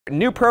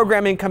New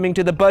programming coming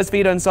to the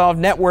BuzzFeed Unsolved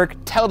network.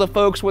 Tell the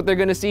folks what they're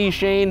gonna see,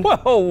 Shane.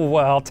 Whoa,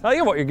 well, I'll tell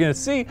you what you're gonna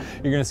see.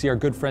 You're gonna see our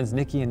good friends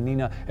Niki and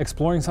Nina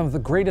exploring some of the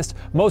greatest,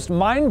 most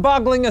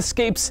mind-boggling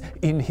escapes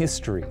in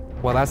history.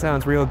 Well, that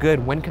sounds real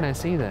good. When can I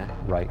see that?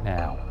 Right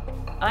now.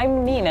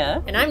 I'm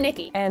Nina. And I'm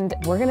Niki. And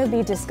we're gonna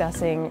be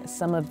discussing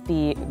some of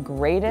the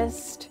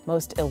greatest,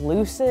 most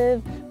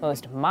elusive,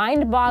 most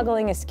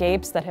mind-boggling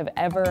escapes that have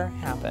ever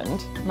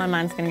happened. My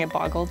mind's gonna get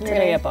boggled. You're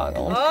gonna get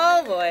boggled.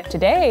 Oh boy.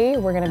 Today,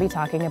 we're gonna be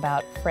talking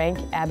about Frank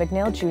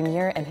Abagnale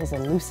Jr. and his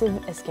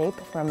elusive escape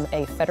from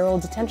a federal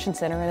detention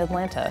center in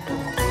Atlanta.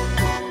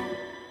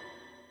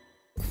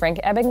 Frank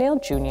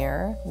Abagnale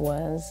Jr.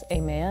 was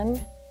a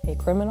man, a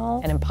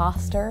criminal, an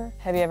imposter.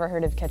 Have you ever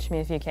heard of Catch Me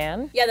If You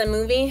Can? Yeah, the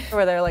movie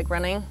where they're like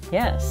running.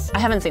 Yes. I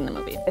haven't seen the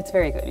movie. It's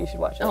very good, you should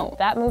watch it. Oh.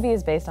 That movie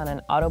is based on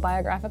an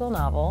autobiographical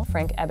novel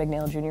Frank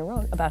Abagnale Jr.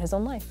 wrote about his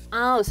own life.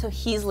 Oh, so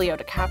he's Leo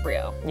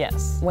DiCaprio.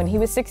 Yes. When he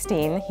was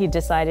 16, he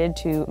decided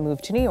to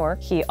move to New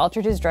York. He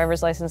altered his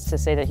driver's license to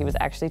say that he was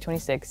actually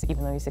 26,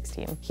 even though he's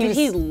 16. Did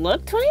he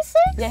look 26?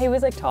 Yeah, he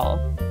was like tall.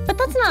 But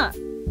that's not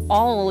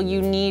all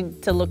you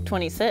need to look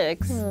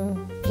 26.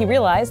 He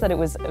realized that it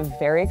was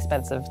very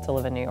expensive to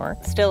live in New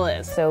York. Still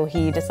is. So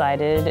he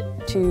decided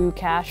to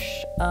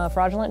cash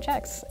fraudulent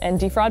checks and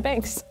defraud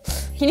banks.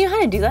 He knew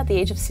how to do that at the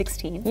age of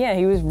 16. Yeah,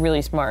 he was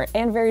really smart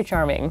and very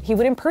charming. He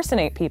would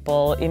impersonate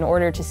people in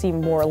order to seem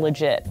more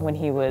legit when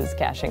he was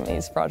cashing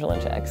these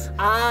fraudulent checks.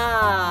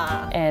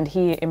 Ah. And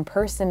he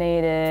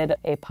impersonated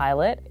a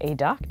pilot, a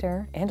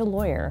doctor, and a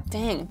lawyer.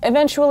 Dang.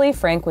 Eventually,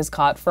 Frank was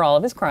caught for all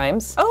of his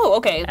crimes. Oh,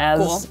 okay,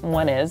 As cool.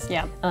 one is.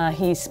 Yeah.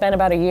 He spent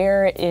about a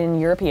year in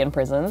European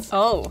prisons.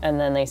 Oh. And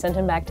then they sent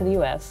him back to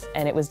the US,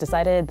 and it was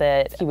decided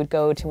that he would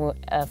go to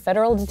a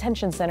federal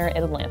detention center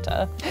in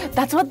Atlanta.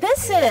 That's what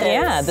this is.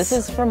 Yeah, this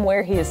is from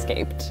where he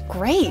escaped.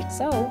 Great.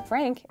 So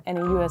Frank and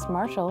a US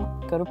Marshal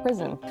go to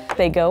prison.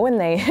 They go and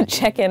they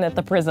check in at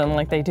the prison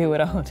like they do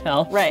at a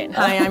hotel. Right.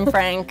 Hi, I'm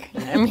Frank.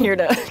 I'm here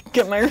to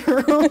get my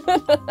room.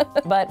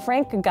 But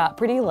Frank got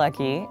pretty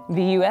lucky.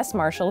 The US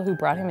Marshal who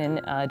brought him in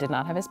did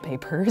not have his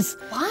papers.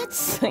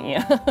 What?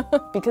 Yeah.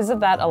 Because of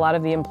that, a lot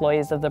of the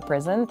employees of the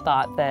prison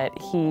thought that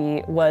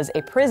he was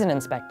a prison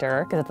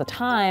inspector, because at the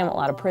time, a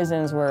lot of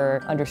prisons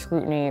were under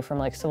scrutiny from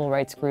like civil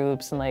rights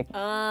groups and like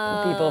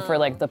people for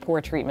like the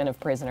poor treatment of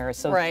prisoners.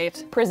 So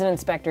prison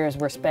inspectors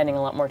were spending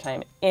a lot more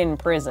time in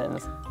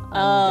prisons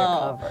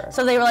undercover.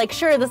 So they were like,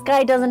 sure, this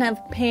guy doesn't have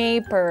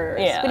papers.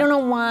 Yeah. We don't know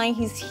why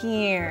he's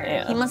here.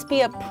 Yeah. He must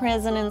be a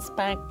prison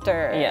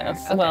inspector.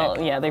 Yes. Okay. Well,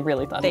 yeah, they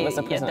really thought he was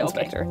a prison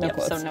inspector. No Yep,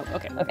 quotes. So no,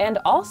 okay. And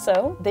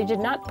also, they did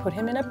not put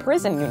him in a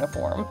prison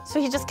uniform. So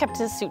he just kept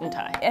his suit and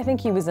tie. I think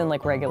he was in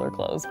like regular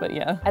clothes, but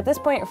yeah. At this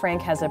point,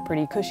 Frank has a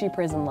pretty cushy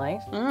prison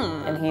life,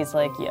 and he's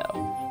like, yo,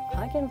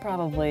 I can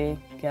probably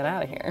get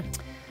out of here.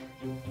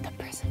 The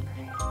prison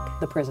break.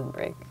 The prison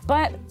break.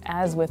 But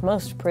as with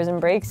most prison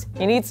breaks,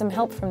 you need some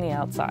help from the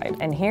outside.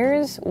 And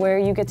here's where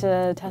you get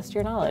to test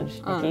your knowledge,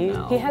 Niki.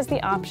 no. He has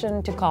the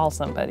option to call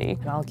somebody,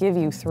 and I'll give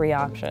you 3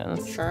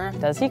 options. Sure.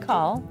 Does he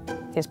call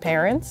his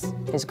parents,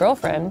 his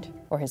girlfriend,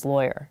 or his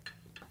lawyer?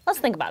 Let's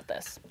think about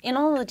this. In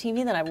all the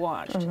TV that I've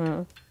watched,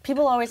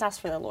 people always ask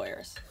for their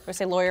lawyers. They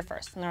say lawyer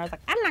first, and they're always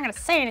like, I'm not gonna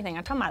say anything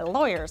until my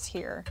lawyer's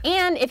here.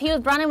 And if he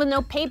was brought in with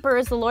no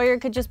papers, the lawyer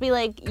could just be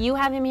like, you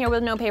have him here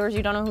with no papers,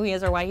 you don't know who he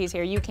is or why he's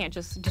here, you can't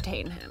just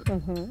detain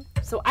him.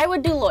 So I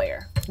would do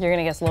lawyer. You're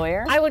gonna guess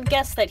lawyer? I would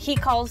guess that he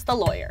calls the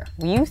lawyer.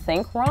 You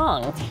think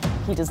wrong.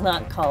 He does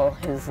not call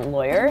his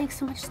lawyer. That makes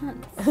so much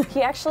sense.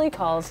 He actually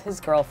calls his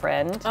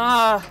girlfriend,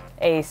 Ah,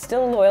 a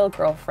still loyal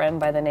girlfriend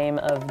by the name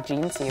of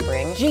Jean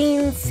Sebring.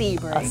 Jean A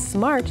Sebring.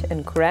 smart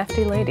and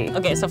crafty lady.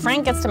 Okay, so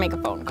Frank gets to make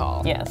a phone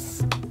call.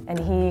 Yes. And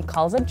he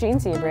calls up Jean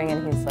Sebring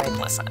and he's like,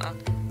 listen,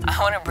 I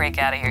want to break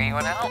out of here. You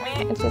want to help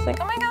me? And she's like,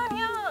 oh my God,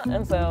 yeah.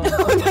 And so.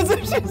 That's what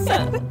she says.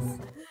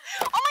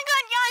 Oh my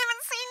God, yeah, I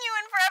haven't seen you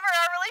in forever.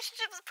 Our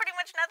relationship is pretty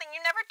much nothing.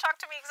 You never talk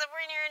to me except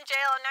when you're in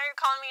jail, and now you're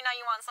calling me, now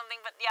you want something,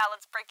 but yeah,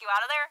 let's break you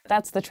out of there.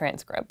 That's the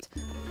transcript.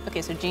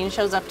 Okay, so Jean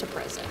shows up to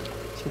prison.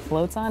 She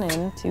floats on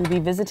in to the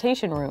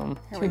visitation room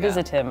to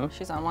visit him.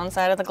 She's on one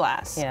side of the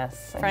glass.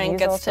 Yes. and Frank he's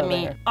gets to also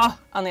meet, there.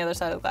 on the other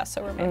side of the glass,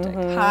 so romantic.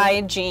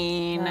 Hi,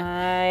 Jean.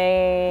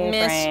 Hi,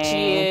 Missed Frank.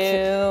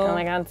 you. Oh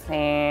my God,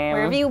 Sam.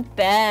 Where have you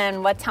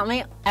been? Tell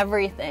me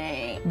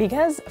everything.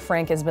 Because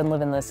Frank has been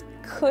living this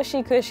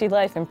cushy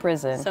life in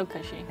prison. So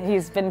cushy.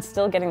 He's been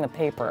still getting the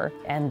paper,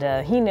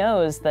 and he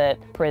knows that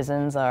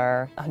prisons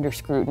are under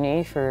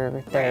scrutiny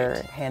for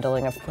their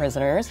handling of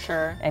prisoners.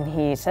 Sure. And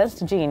he says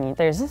to Jean,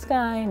 there's this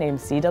guy named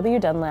C.W.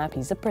 Dunlap,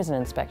 he's a prison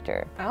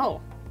inspector.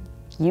 Oh.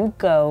 You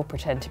go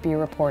pretend to be a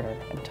reporter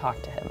and talk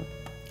to him.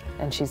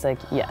 And she's like,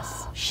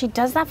 yes. She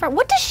does that for,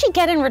 what does she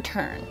get in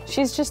return?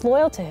 She's just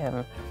loyal to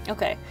him.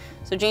 Okay,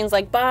 so Jean's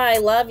like, bye,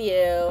 love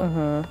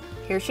you.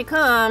 Here she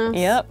comes.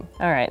 Yep.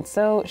 All right,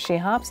 so she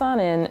hops on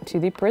in to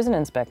the prison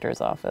inspector's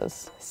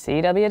office.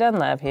 C.W.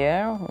 Dunlap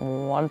here.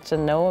 Want to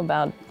know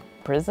about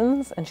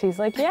prisons? And she's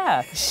like,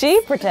 yeah.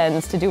 She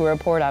pretends to do a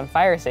report on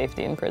fire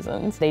safety in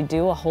prisons. They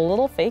do a whole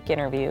little fake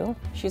interview.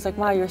 She's like,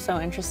 wow, you're so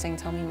interesting,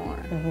 tell me more.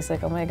 And he's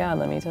like, oh my God,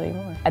 let me tell you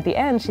more. At the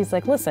end, she's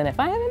like, listen, if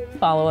I have any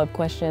follow-up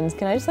questions,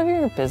 can I just have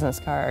your business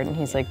card? And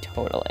he's like,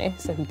 totally.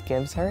 So he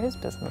gives her his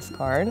business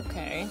card.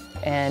 Okay.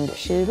 And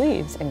she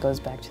leaves and goes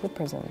back to the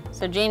prison.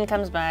 So Jean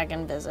comes back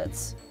and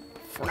visits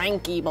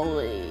Frankie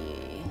boy.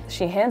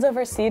 She hands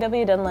over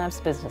C.W. Dunlap's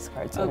business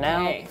card, so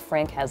now Okay.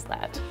 Frank has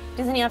that.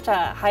 Doesn't he have to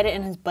hide it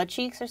in his butt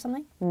cheeks or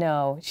something?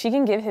 No, she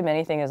can give him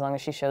anything as long as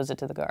she shows it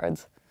to the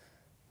guards.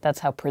 That's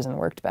how prison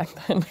worked back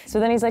then. So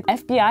then he's like,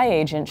 FBI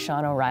agent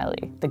Sean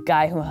O'Reilly, the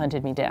guy who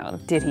hunted me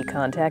down. Did he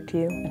contact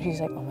you? And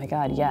she's like, oh my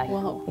God, yeah.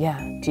 Whoa. Yeah,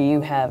 do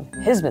you have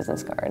his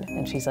business card?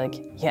 And she's like,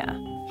 yeah.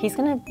 He's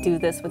gonna do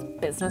this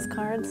with business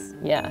cards?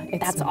 Yeah,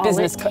 it's That's all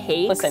business it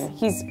takes? Listen,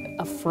 he's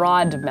a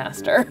fraud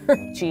master.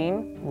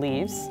 Jean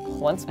leaves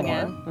once more.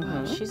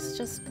 Again? She's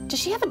just, does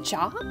she have a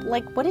job?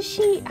 Like, what is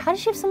she, how does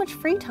she have so much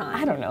free time?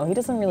 I don't know, he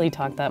doesn't really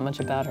talk that much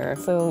about her.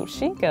 So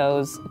she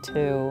goes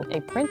to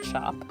a print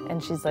shop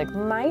and she's like,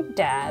 my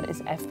dad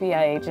is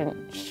FBI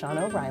agent Sean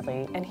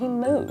O'Reilly and he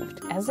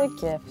moved. As a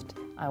gift,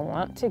 I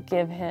want to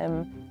give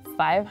him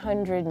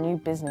 500 new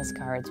business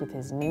cards with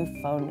his new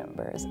phone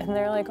numbers. And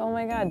they're like, oh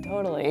my God,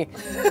 totally.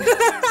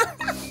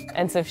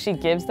 And so she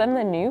gives them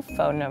the new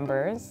phone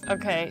numbers.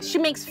 Okay, she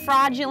makes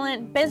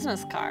fraudulent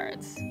business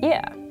cards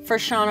Yeah. for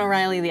Sean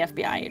O'Reilly, the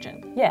FBI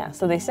agent. Yeah,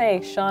 so they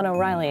say Sean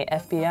O'Reilly,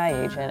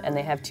 FBI agent, and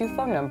they have 2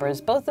 phone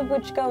numbers, both of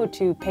which go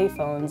to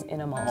payphones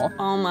in a mall.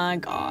 Oh my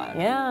God.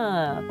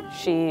 Yeah,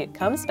 she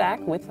comes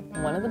back with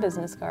one of the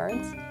business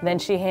cards. Then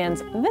she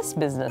hands this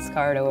business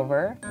card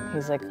over.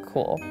 He's like,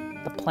 cool,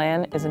 the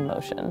plan is in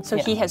motion. So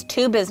he has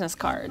 2 business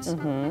cards.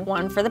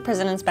 One for the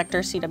prison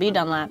inspector, C.W.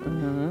 Dunlap.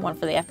 One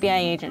for the FBI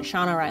agent,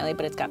 Sean O'Reilly,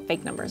 but it's got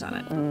fake numbers on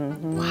it.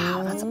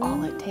 Wow, that's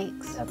all it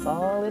takes. That's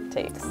all it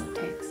takes.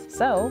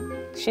 So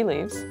she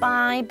leaves.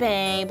 Bye,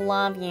 babe,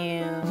 love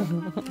you.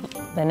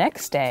 The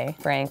next day,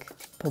 Frank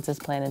puts his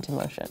plan into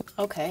motion.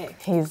 Okay.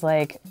 He's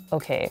like,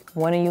 okay,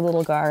 one of you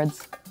little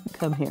guards,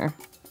 come here.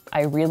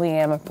 I really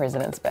am a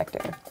prison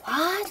inspector.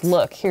 What?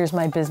 Look, here's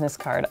my business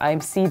card. I'm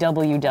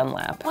C.W.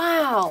 Dunlap.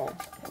 Wow.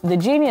 The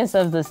genius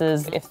of this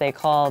is if they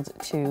called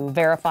to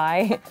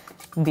verify,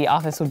 the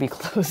office would be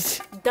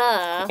closed.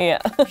 Duh. Yeah.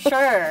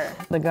 Sure.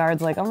 The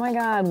guard's like, oh my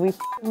God, we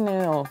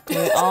knew.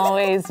 We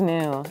always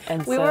knew.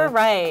 And We were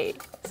right.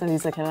 So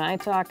he's like, can I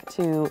talk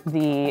to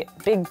the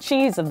big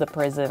cheese of the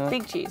prison?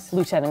 Big cheese.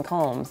 Lieutenant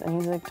Combs. And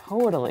he's like,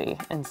 totally.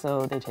 And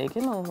so they take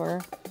him over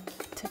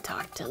To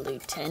talk to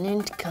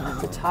Lieutenant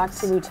Combs. to talk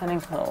to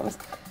Lieutenant Combs.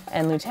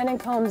 And Lieutenant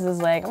Combs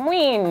is like,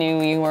 we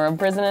knew you were a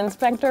prison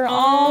inspector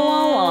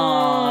all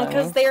along.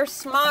 Because they're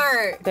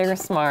smart. They're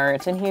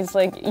smart. And he's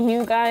like,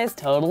 you guys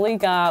totally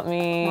got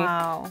me.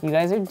 Wow. You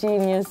guys are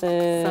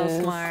geniuses.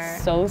 So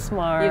smart. So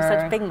smart. You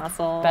have such big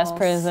muscles. Best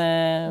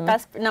prison.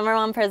 Best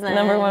 #1 prison.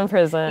 #1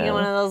 prison. You get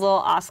one of those little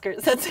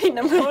Oscars that say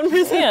 #1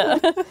 prison. Yeah.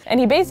 And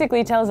he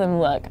basically tells him,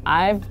 look,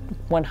 I've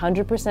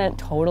 100%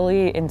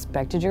 totally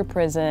inspected your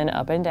prison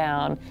up and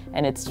down,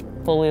 and it's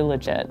fully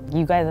legit.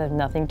 You guys have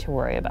nothing to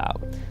worry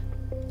about.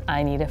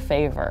 I need a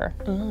favor.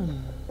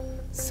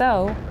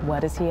 So, what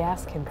does he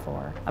ask him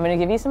for? I'm gonna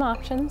give you some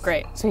options.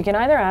 Great. So he can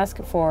either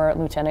ask for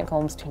Lieutenant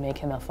Combs to make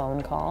him a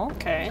phone call.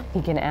 Okay.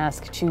 He can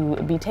ask to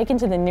be taken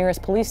to the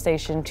nearest police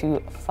station to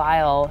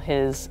file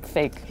his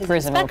fake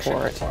prison inspection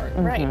report.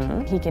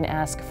 Right. He can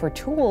ask for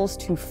tools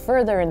to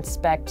further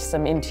inspect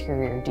some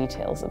interior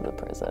details of the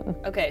prison.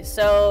 Okay,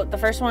 so the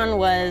first one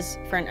was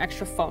for an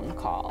extra phone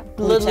call.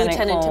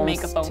 Lieutenant to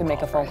make a phone to call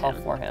make a phone call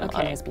him. for him on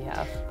Okay. his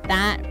behalf.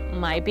 That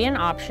might be an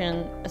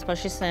option,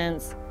 especially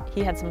since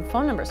he had some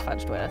phone numbers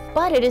fudged with.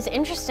 But it is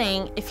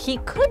interesting if he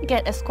could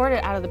get escorted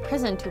out of the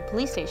prison to a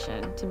police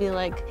station to be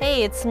like,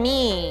 hey, it's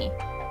me,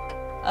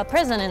 a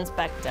prison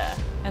inspector.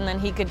 And then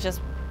he could just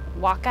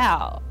walk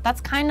out. That's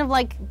kind of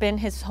like been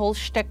his whole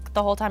shtick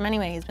the whole time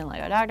anyway. He's been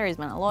like a doctor, he's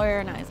been a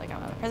lawyer, now he's like,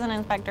 I'm a prison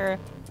inspector.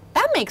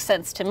 That makes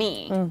sense to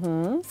me.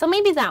 So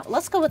maybe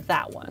let's go with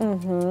that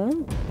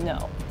one.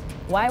 No.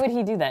 Why would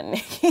he do that,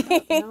 Nikki?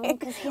 No,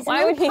 because he's Why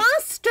an would he-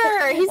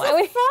 imposter. He's Why a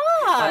would,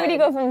 fraud. why would he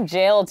go from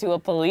jail to a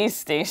police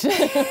station?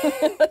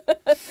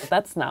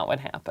 That's not what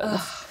happens.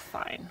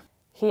 Fine.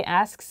 He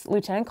asks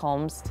Lieutenant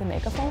Combs to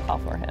make a phone call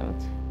for him.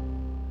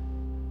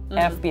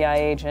 FBI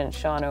agent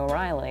Sean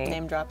O'Reilly.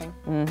 Name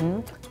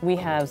dropping. We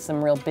have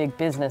some real big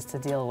business to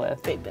deal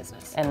with. Big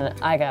business. And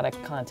I gotta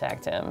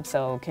contact him.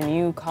 So can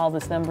you call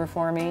this number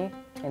for me?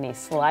 And he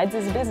slides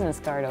his business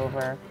card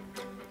over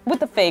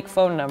with the fake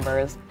phone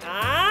numbers.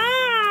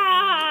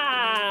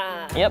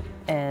 Yep.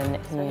 And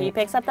He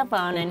picks up the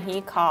phone and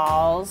he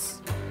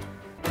calls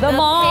the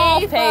mall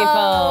payphones.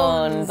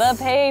 payphone.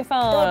 The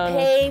payphone. the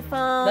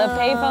payphone. The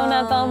payphone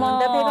at the mall.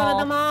 The payphone at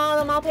the mall.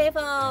 The mall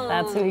payphone.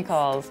 That's who he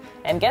calls.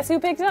 And guess who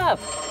picks up?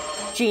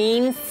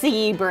 Jean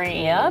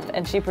Sebring. Yep.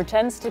 And she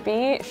pretends to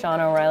be Sean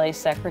O'Reilly's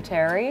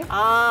secretary.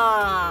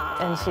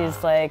 And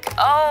she's like,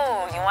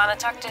 oh, you want to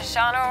talk to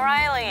Sean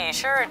O'Reilly?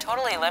 Sure,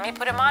 totally. Let me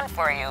put him on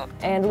for you.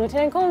 And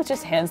Lieutenant Combs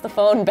just hands the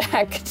phone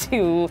back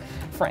to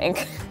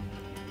Frank.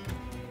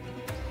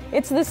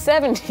 It's the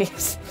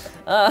 70s.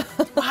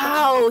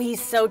 Wow,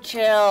 he's so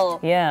chill.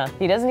 Yeah,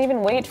 he doesn't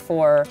even wait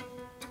for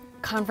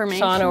Confirmation.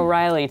 Sean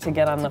O'Reilly to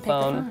get on the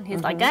phone.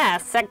 He's like, ah,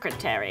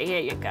 secretary, here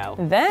you go.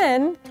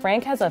 Then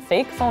Frank has a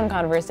fake phone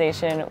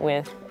conversation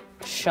with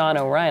Sean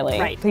O'Reilly.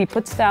 Right. He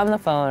puts down the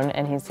phone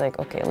and he's like,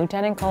 okay,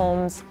 Lieutenant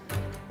Combs,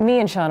 me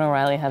and Sean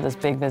O'Reilly have this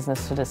big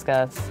business to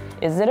discuss.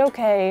 Is it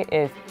okay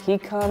if he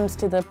comes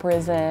to the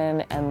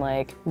prison and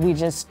like we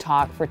just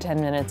talk for 10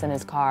 minutes in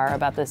his car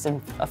about this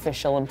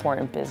official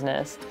important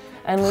business?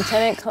 And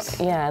Lieutenant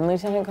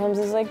Combs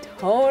is like,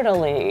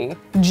 totally.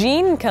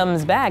 Gene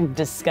comes back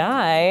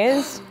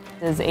disguised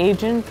as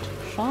Agent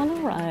Sean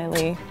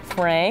O'Reilly.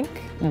 Frank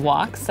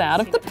walks out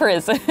of the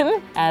prison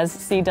as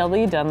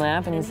C.W.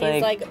 Dunlap, and he's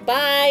like,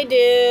 bye, dude.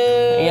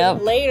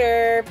 Yep.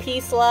 Later.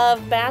 Peace,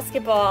 love,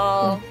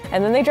 basketball.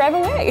 and then they drive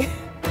away.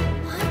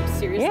 What?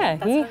 Seriously? Yeah,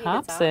 That's he how gets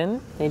hops out?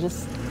 in.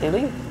 They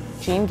leave.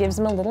 Gene gives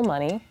him a little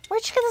money.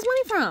 Where'd she get this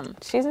money from?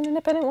 She's an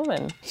independent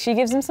woman. She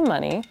gives him some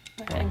money.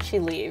 And she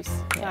leaves.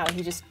 Wow,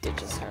 he just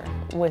ditches her.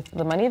 With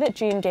the money that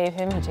Gene gave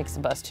him, he takes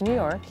the bus to New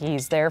York.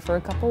 He's there for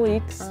a couple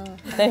weeks.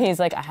 Then he's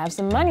like, I have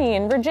some money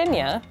in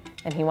Virginia.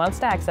 And he wants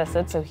to access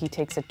it, so he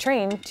takes a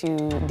train to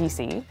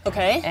DC.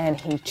 Okay. And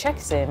he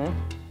checks in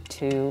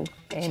to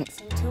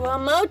Into a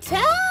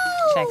motel.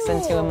 checks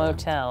into a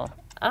motel.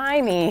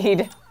 I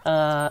need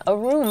a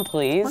room,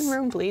 please. One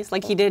room, please.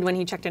 Like he did when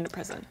he checked into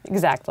prison.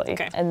 Exactly.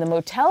 Okay. And the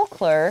motel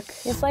clerk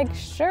is like,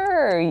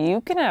 sure,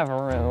 you can have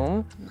a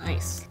room.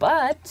 Nice.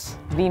 But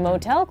the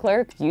motel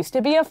clerk used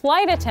to be a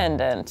flight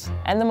attendant.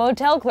 And the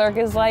motel clerk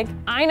is like,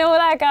 I know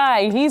that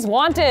guy, he's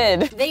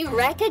wanted. They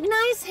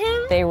recognize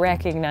him? They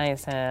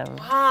recognize him.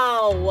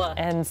 Wow.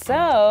 And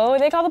so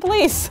they call the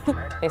police.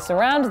 They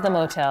surround the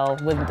motel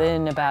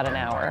within about an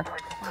hour.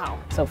 Wow.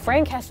 So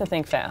Frank has to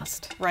think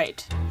fast.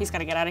 Right. He's got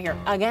to get out of here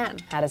again.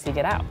 How does he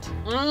get out?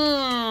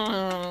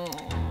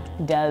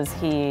 Does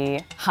he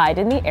hide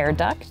in the air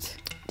duct?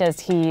 Does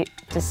he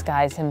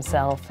disguise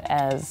himself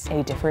as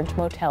a different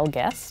motel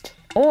guest?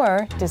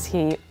 Or does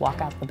he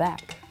walk out the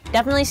back?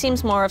 Definitely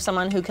seems more of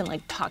someone who can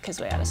like talk his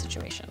way out of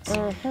situations.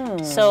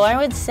 So I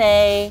would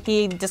say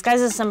he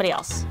disguises as somebody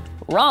else.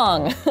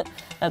 Wrong.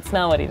 That's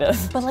not what he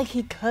does. But like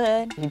he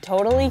could. He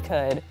totally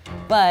could,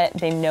 but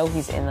they know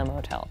he's in the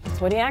motel. So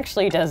what he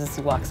actually does is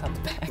he walks out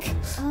the back.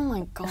 Oh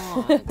my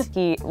God.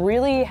 He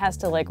really has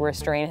to like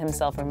restrain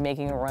himself from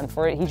making a run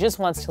for it. He just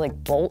wants to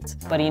like bolt,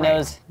 but he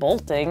knows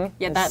bolting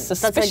Yeah, is that's a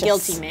suspicious.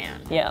 guilty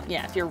man. Yeah.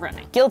 Yeah, if you're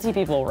running. Guilty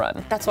people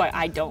run. That's why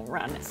I don't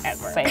run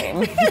ever.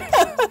 Same.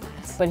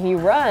 But he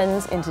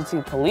runs into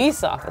two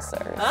police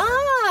officers.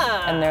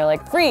 Ah. And they're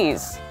like,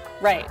 freeze.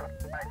 Right.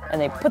 And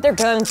they put their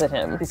guns at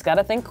him. He's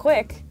gotta think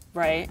quick.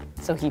 Right.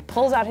 So he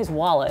pulls out his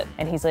wallet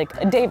and he's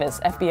like,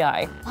 Davis,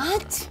 FBI.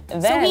 What? And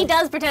So then- he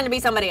does pretend to be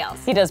somebody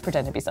else. He does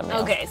pretend to be somebody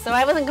else. Okay, so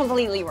I wasn't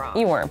completely wrong.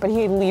 You weren't, but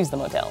he leaves the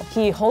motel.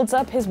 He holds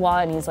up his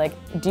wallet and he's like,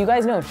 do you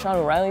guys know if Sean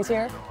O'Reilly's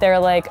here? They're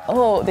like,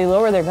 oh, they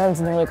lower their guns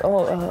and they're like,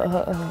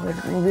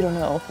 we don't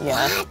know.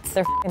 Yeah,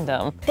 they're f***ing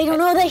dumb. They don't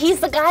know that he's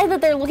the guy that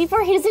they're looking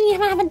for? He doesn't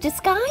even have a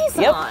disguise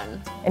Yep.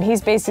 on. And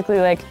he's basically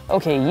like,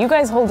 okay, you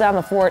guys hold down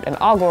the fort and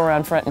I'll go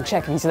around front and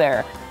check if he's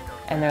there.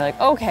 And they're like,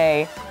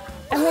 okay.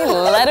 And they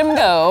let him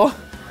go.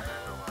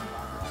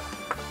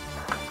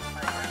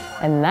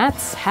 And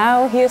that's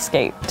how he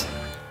escaped.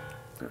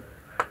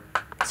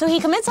 So he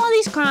commits all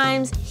these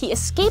crimes, he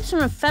escapes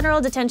from a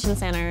federal detention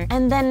center,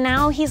 and then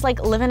now he's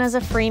like living as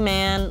a free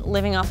man,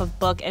 living off of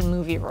book and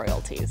movie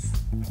royalties.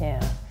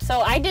 Yeah. So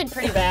I did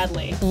pretty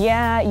badly.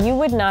 Yeah, you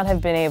would not have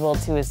been able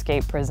to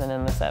escape prison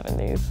in the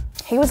 70s.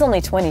 He was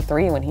only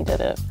 23 when he did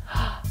it.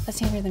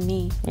 That's younger than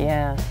me.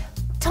 Yeah,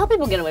 Tell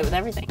people get away with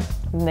everything.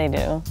 they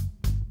do.